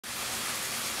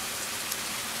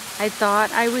I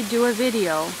thought I would do a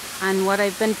video on what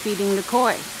I've been feeding the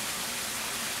koi.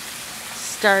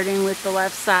 Starting with the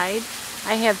left side,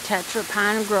 I have Tetra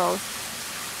Pond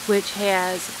Growth, which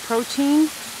has protein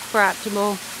for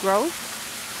optimal growth.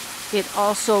 It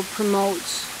also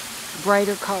promotes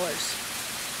brighter colors.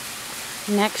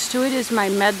 Next to it is my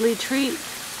medley treat.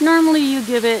 Normally you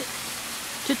give it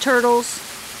to turtles,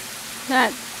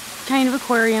 that kind of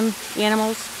aquarium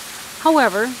animals.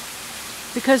 However,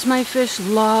 because my fish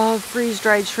love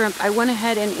freeze-dried shrimp, I went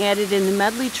ahead and added in the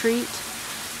medley treat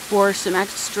for some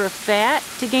extra fat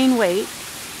to gain weight.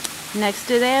 Next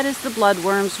to that is the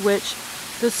bloodworms, which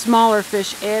the smaller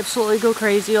fish absolutely go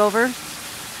crazy over,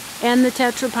 and the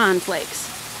Tetra Pond Flakes.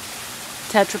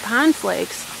 Tetra Pond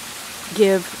Flakes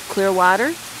give clear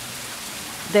water.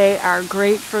 They are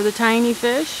great for the tiny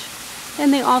fish,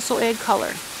 and they also add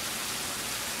color.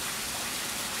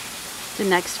 The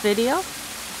next video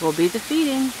will be the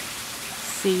feeding.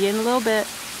 See you in a little bit.